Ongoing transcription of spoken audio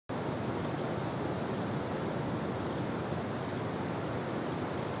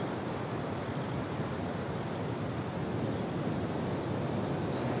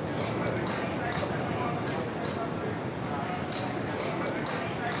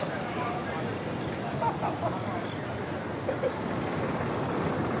Welcome,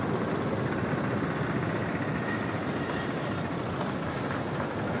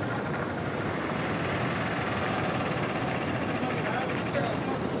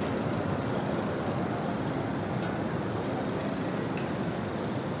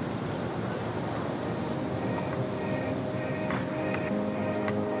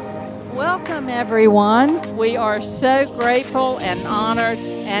 everyone. We are so grateful and honored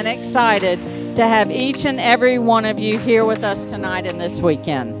and excited to have each and every one of you here with us tonight and this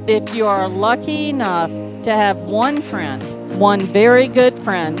weekend. If you are lucky enough to have one friend, one very good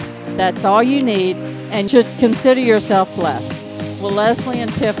friend, that's all you need, and should consider yourself blessed. Well, Leslie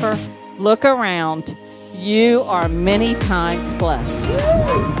and Tiffer, look around. You are many times blessed.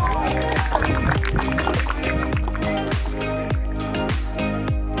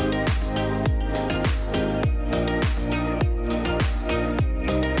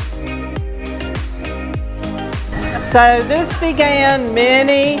 So this began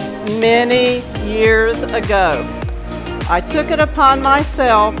many, many years ago. I took it upon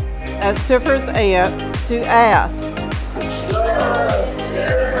myself as Tiffer's aunt to ask.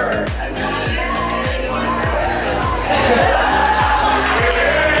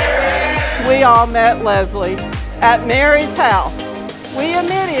 We all met Leslie at Mary's house. We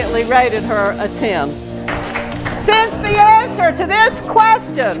immediately rated her a 10. Since the answer to this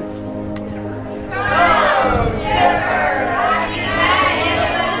question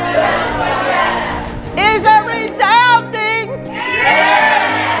is a resounding yes!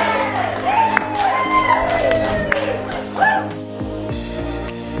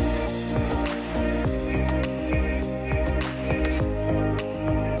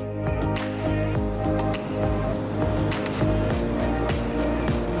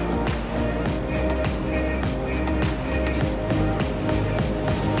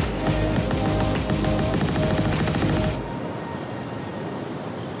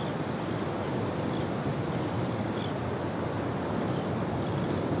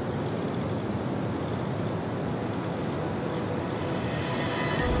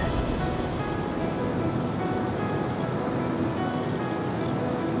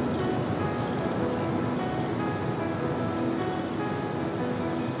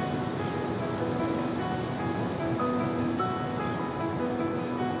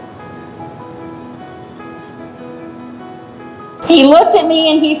 He looked at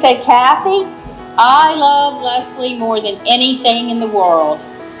me and he said, "Kathy, I love Leslie more than anything in the world.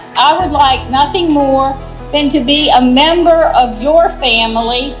 I would like nothing more than to be a member of your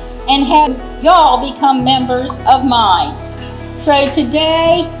family and have y'all become members of mine." So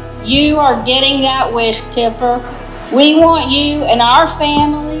today, you are getting that wish, Tiffer. We want you in our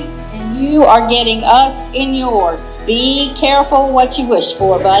family, and you are getting us in yours. Be careful what you wish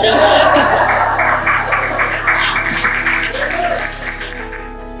for, buddy.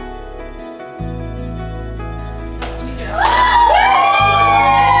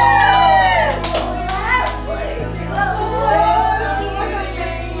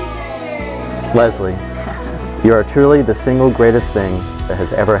 Leslie, you are truly the single greatest thing that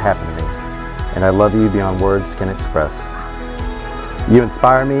has ever happened to me, and I love you beyond words can express. You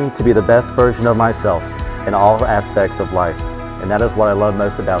inspire me to be the best version of myself in all aspects of life, and that is what I love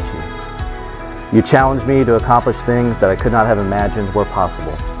most about you. You challenge me to accomplish things that I could not have imagined were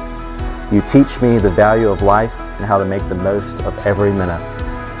possible. You teach me the value of life and how to make the most of every minute.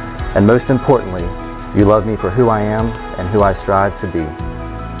 And most importantly, you love me for who I am and who I strive to be.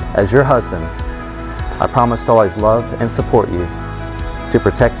 As your husband, I promise to always love and support you, to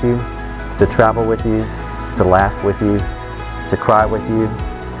protect you, to travel with you, to laugh with you, to cry with you,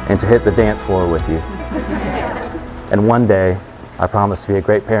 and to hit the dance floor with you. And one day, I promise to be a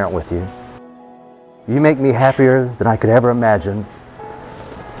great parent with you. You make me happier than I could ever imagine,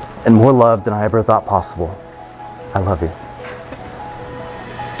 and more loved than I ever thought possible. I love you.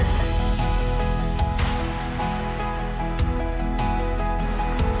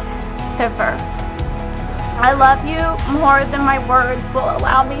 Tiffer, I love you more than my words will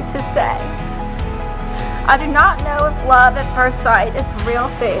allow me to say. I do not know if love at first sight is a real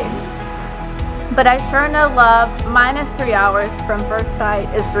thing, but I sure know love minus 3 hours from first sight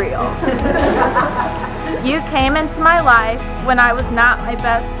is real. You came into my life when I was not my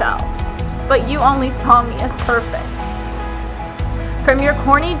best self, but you only saw me as perfect. From your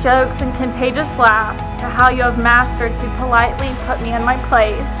corny jokes and contagious laugh to how you have mastered to politely put me in my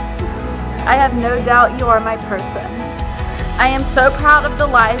place, I have no doubt you are my person. I am so proud of the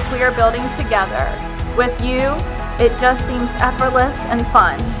life we are building together. With you, it just seems effortless and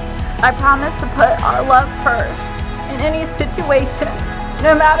fun. I promise to put our love first in any situation,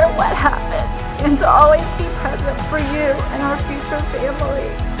 no matter what happens. and to always be present for you and our future family.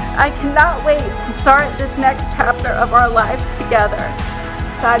 I cannot wait to start this next chapter of our life together,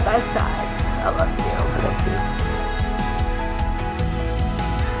 side by side. I love you. I love you.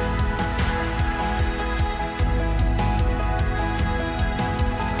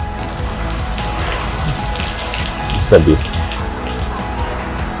 Sabi.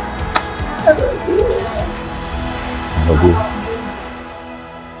 I love you. I love you.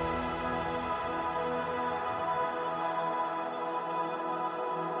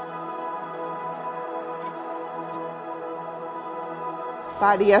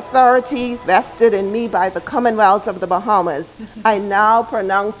 By the authority vested in me by the Commonwealth of the Bahamas, I now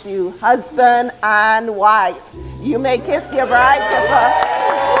pronounce you husband and wife. You may kiss your bride, Tiffer.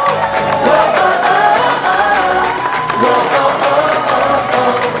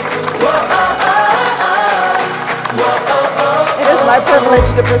 It is my privilege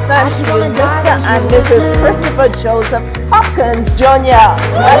to present to you Mr. and Mrs. Christopher Joseph Hopkins, Jr.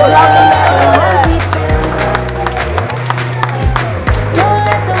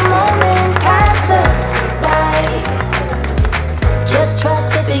 Just trust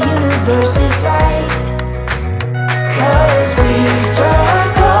that the universe is right, 'cause we struck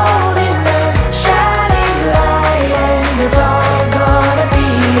gold in the shining light, and it's all gonna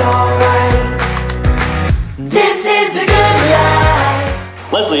be alright. This is the good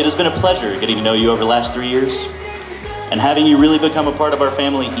life. Leslie, it has been a pleasure getting to know you over the last 3 years, and having you really become a part of our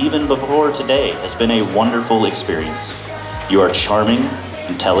family even before today has been a wonderful experience. You are charming,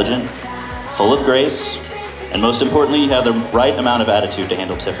 intelligent, full of grace, and most importantly, you have the right amount of attitude to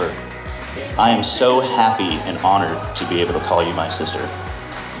handle Tiffer. I am so happy and honored to be able to call you my sister.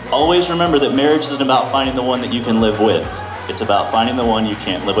 Always remember that marriage isn't about finding the one that you can live with. It's about finding the one you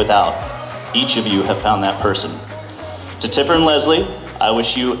can't live without. Each of you have found that person. To Tiffer and Leslie, I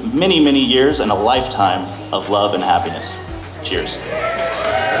wish you many, many years and a lifetime of love and happiness. Cheers.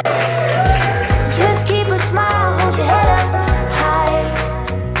 Just keep a smile, hold your head up high.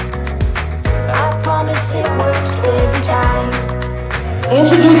 I promise it works every time.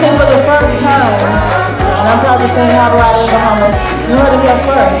 Introducing for the first time, and I'm proud to say how right in the Bahamas. You heard it here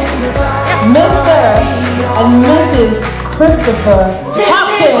first. Mr. and Mrs. Christopher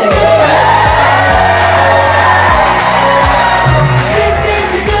Hopkins. This is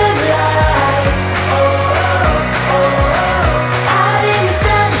the good life. Out in the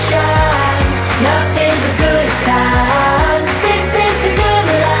sunshine, nothing but good times. This is the good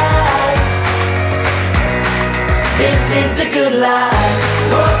life. This is the good life.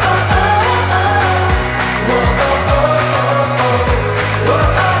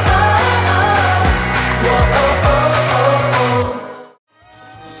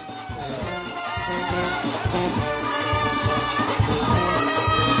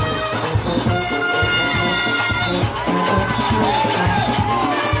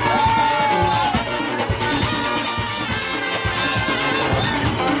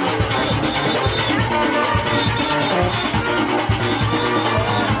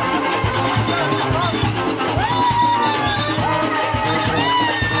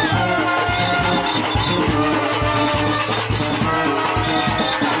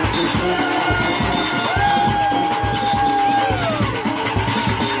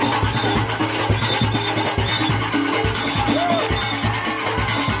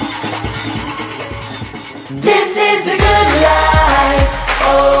 This is the good life.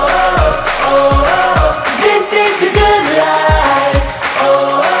 Oh, oh, oh, oh. This is the good life.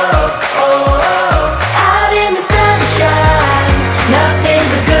 Oh, oh, oh, oh. Out in the sunshine, nothing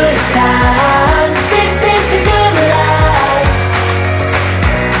but good times. This is the good life.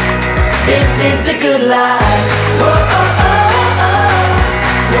 This is the good life. Oh, oh.